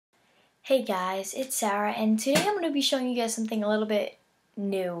Hey guys, it's Sarah, and today I'm going to be showing you guys something a little bit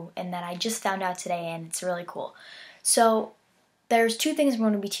new and that I just found out today, and it's really cool. So there's two things I'm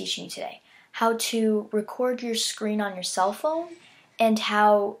going to be teaching you today. How to record your screen on your cell phone and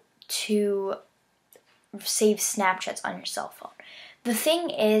how to save Snapchats on your cell phone. The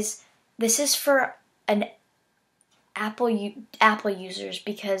thing is, this is for an Apple users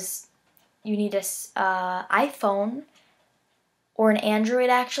because you need a iPhone or an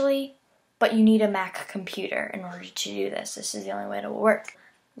Android actually, but you need a Mac computer in order to do this. This is the only way it will work.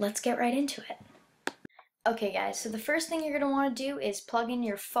 Let's get right into it. Okay guys, so the first thing you're going to want to do is plug in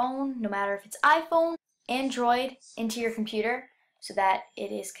your phone, no matter if it's iPhone, Android, into your computer so that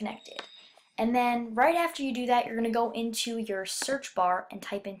it is connected. And then right after you do that, you're going to go into your search bar and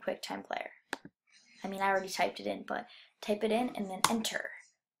type in QuickTime Player. I mean, I already typed it in, but type it in and then enter.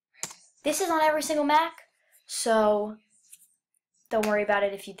 This is on every single Mac, so don't worry about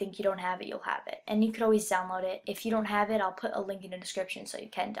it. If you think you don't have it, you'll have it. And you could always download it. If you don't have it, I'll put a link in the description so you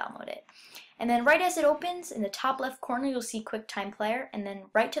can download it. And then right as it opens, in the top left corner, you'll see QuickTime Player. And then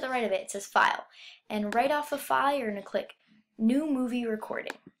right to the right of it, it says File. And right off of File, you're going to click New Movie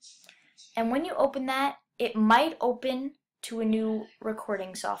Recording. And when you open that, it might open to a new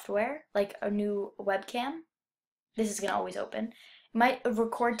recording software, like a new webcam. This is going to always open. It might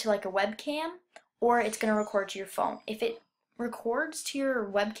record to like a webcam, or it's going to record to your phone. If it records to your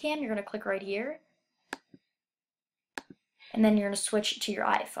webcam, you're going to click right here, and then you're going to switch it to your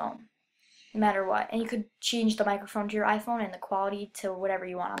iPhone, no matter what. And you could change the microphone to your iPhone and the quality to whatever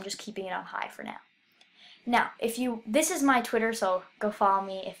you want. I'm just keeping it on high for now. Now, this is my Twitter, so go follow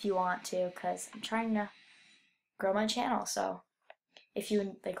me if you want to, because I'm trying to grow my channel, so if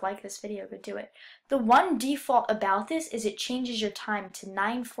you like this video, go do it. The one default about this is it changes your time to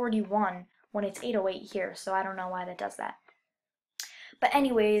 9:41 when it's 8:08 here, so I don't know why that does that. But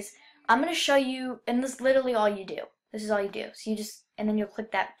anyways, I'm going to show you, and this is literally all you do. This is all you do. So and then you'll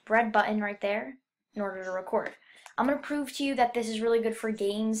click that red button right there in order to record. I'm going to prove to you that this is really good for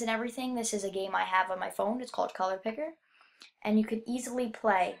games and everything. This is a game I have on my phone. It's called Color Picker. And you could easily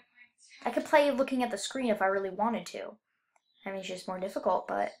play. I could play looking at the screen if I really wanted to. I mean, it's just more difficult,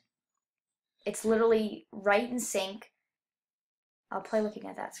 but it's literally right in sync. I'll play looking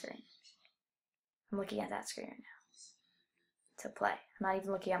at that screen. I'm looking at that screen right now to play. I'm not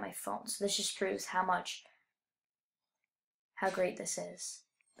even looking at my phone. So this just proves how great this is.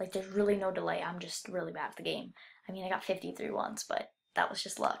 Like, there's really no delay. I'm just really bad at the game. I mean, I got 53 once, but that was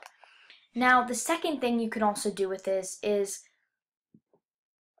just luck. Now, the second thing you can also do with this is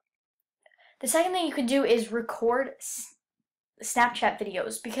record Snapchat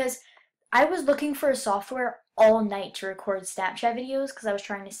videos, because I was looking for a software all night to record Snapchat videos because I was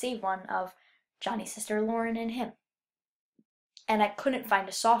trying to save one of Johnny's sister Lauren and him. And I couldn't find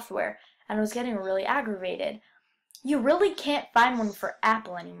a software, and I was getting really aggravated. You really can't find one for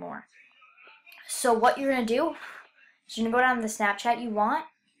Apple anymore. So what you're going to do is you're going to go down to the Snapchat you want.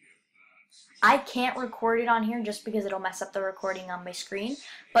 I can't record it on here just because it'll mess up the recording on my screen,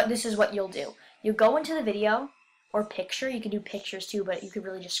 but this is what you'll do. You go into the video or picture. You can do pictures too, but you could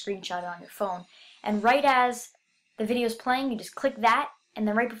really just screenshot it on your phone. And right as the video is playing, you just click that, and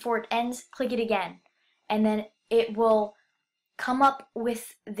then right before it ends, click it again. And then it will come up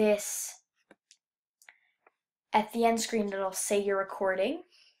with this at the end screen that'll say you're recording,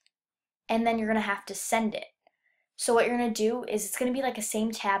 and then you're going to have to send it. So what you're going to do is it's going to be like a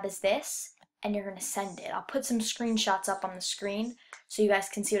same tab as this, and you're going to send it. I'll put some screenshots up on the screen so you guys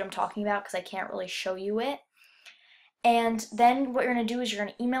can see what I'm talking about, because I can't really show you it. And then what you're going to do is you're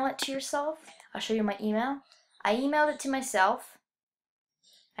going to email it to yourself. I'll show you my email. I emailed it to myself.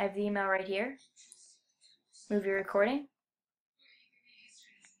 I have the email right here. Movie recording.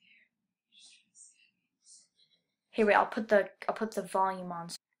 Here, wait, I'll put the volume on.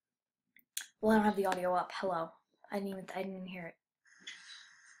 Well, I don't have the audio up. Hello. I didn't even hear it.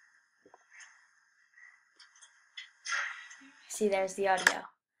 See, there's the audio.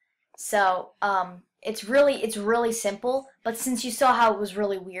 So, it's really simple, but since you saw how it was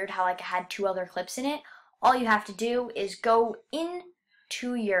really weird, how like I had 2 other clips in it, all you have to do is go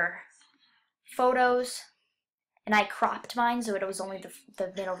into your photos, and I cropped mine so it was only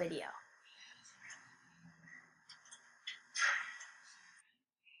the middle video.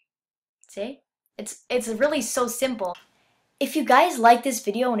 See? It's really so simple. If you guys like this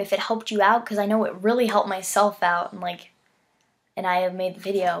video and if it helped you out, because I know it really helped myself out, and I have made the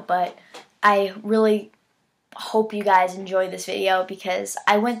video, but I really hope you guys enjoy this video because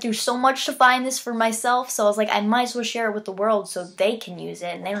I went through so much to find this for myself, so I was like, I might as well share it with the world so they can use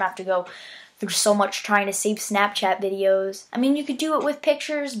it and they don't have to go through so much trying to save Snapchat videos. I mean, you could do it with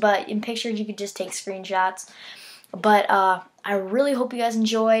pictures, but in pictures you could just take screenshots. But I really hope you guys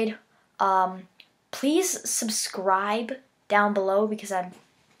enjoyed. Please subscribe down below because I've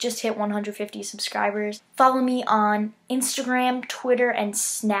just hit 150 subscribers. Follow me on Instagram, Twitter, and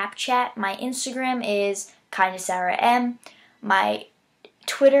Snapchat. My Instagram is KindofSarahM. My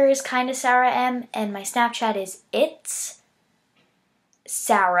Twitter is KindofSarahM, and my Snapchat is It's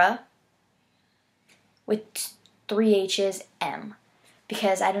Sarah with 3 H's M.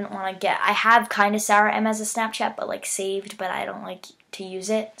 Because I didn't want to I have KindofSarahM as a Snapchat, but like saved, but I don't like to use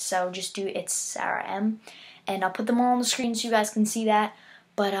it. So just do It's Sarah M. And I'll put them all on the screen so you guys can see that.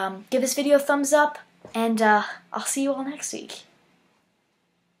 But give this video a thumbs up, and I'll see you all next week.